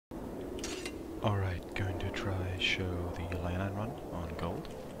Alright, going to try show the Ley-Line Run on gold.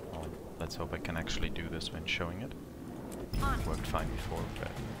 Well, let's hope I can actually do this when showing it. Worked fine before, but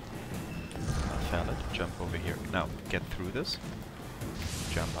I failed it. Jump over here. Now, get through this.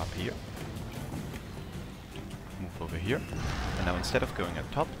 Jump up here. Move over here. And now instead of going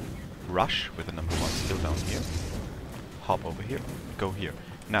at top, rush with the number 1 skill down here. Hop over here. Go here.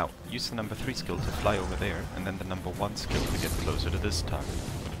 Now, use the number 3 skill to fly over there, and then the number 1 skill to get closer to this target.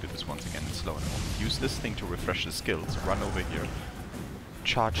 Do this once again in slow and normal. Use this thing to refresh the skills. Run over here.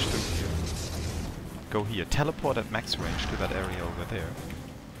 Charge through here. Go here. Teleport at max range to that area over there.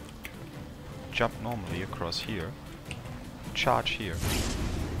 Jump normally across here. Charge here.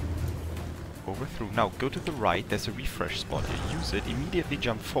 Over through. Now go to the right. There's a refresh spot here. Use it. Immediately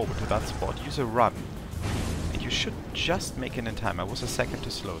jump forward to that spot. Use a run. And you should just make it in time. I was a second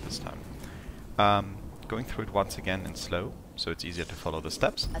too slow this time. Going through it once again in slow, so it's easier to follow the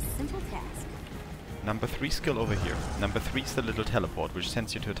steps. A simple task. Number 3 skill over here. Number 3 is the little teleport, which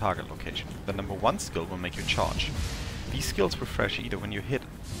sends you to a target location. The number 1 skill will make you charge. These skills refresh either when you hit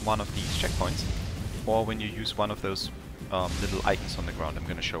one of these checkpoints, or when you use one of those little icons on the ground. I'm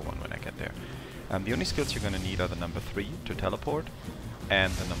going to show one when I get there. The only skills you're going to need are the number 3 to teleport,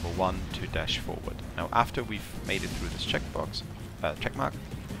 and the number 1 to dash forward. Now after we've made it through this checkmark,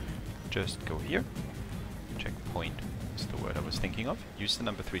 just go here. Checkpoint is the word I was thinking of. Use the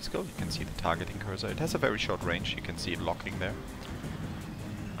number 3 skill. You can see the targeting cursor. It has a very short range. You can see it locking there.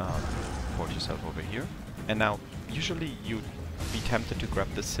 Port yourself over here. And now, usually you'd be tempted to grab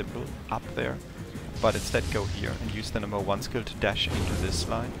this symbol up there, but instead go here and use the number 1 skill to dash into this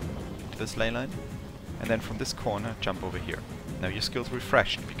line, to this ley line, and then from this corner jump over here. Now your skill's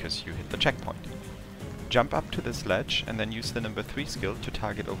refreshed because you hit the checkpoint. Jump up to this ledge and then use the number 3 skill to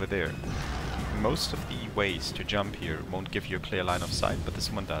target over there. Most of the ways to jump here won't give you a clear line of sight, but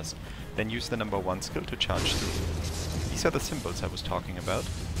this one does. Then use the number 1 skill to charge through. These are the symbols I was talking about.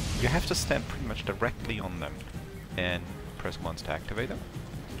 You have to stand pretty much directly on them and press once to activate them.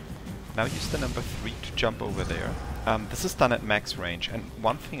 Now use the number 3 to jump over there. This is done at max range, and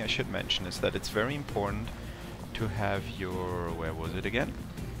one thing I should mention is that it's very important to have your, where was it again?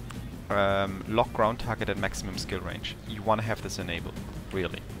 Lock ground target at maximum skill range. You want to have this enabled,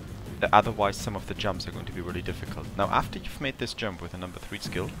 really. Otherwise some of the jumps are going to be really difficult. Now after you've made this jump with the number 3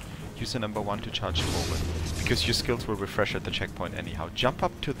 skill, use the number 1 to charge forward, because your skills will refresh at the checkpoint anyhow. Jump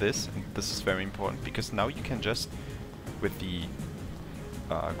up to this, and this is very important, because now you can just, with the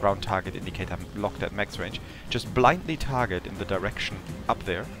ground target indicator locked at max range, just blindly target in the direction up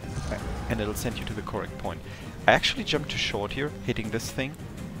there, and it'll send you to the correct point. I actually jumped too short here, hitting this thing.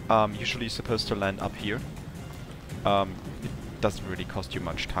 Usually you're supposed to land up here. It doesn't really cost you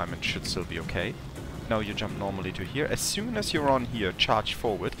much time and should still be okay. Now you jump normally to here. As soon as you're on here, charge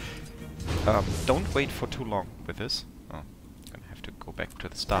forward. Don't wait for too long with this. Oh, I'm gonna have to go back to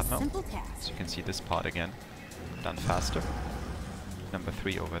the start now. So you can see this part again. Done faster. Number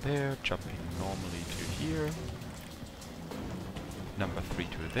 3 over there, jumping normally to here. Number 3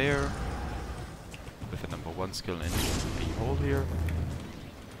 to there. With the number 1 skill in the hole here.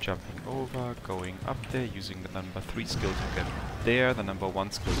 Jumping over, going up there, using the number 3 skill to get there, the number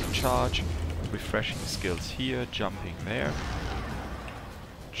 1 skill to charge, refreshing skills here, jumping there,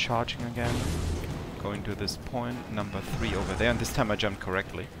 charging again, going to this point, number 3 over there, and this time I jumped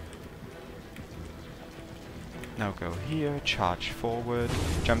correctly. Now go here, charge forward,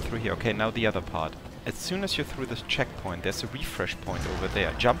 jump through here. Okay, now the other part. As soon as you're through this checkpoint, there's a refresh point over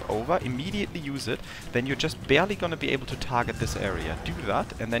there. Jump over, immediately use it, then you're just barely going to be able to target this area. Do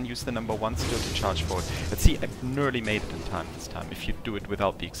that, and then use the number 1 skill to charge forward. Let's see, I nearly made it in time this time. If you do it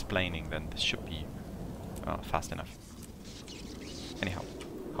without the explaining, then this should be fast enough. Anyhow,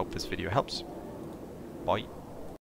 hope this video helps. Bye.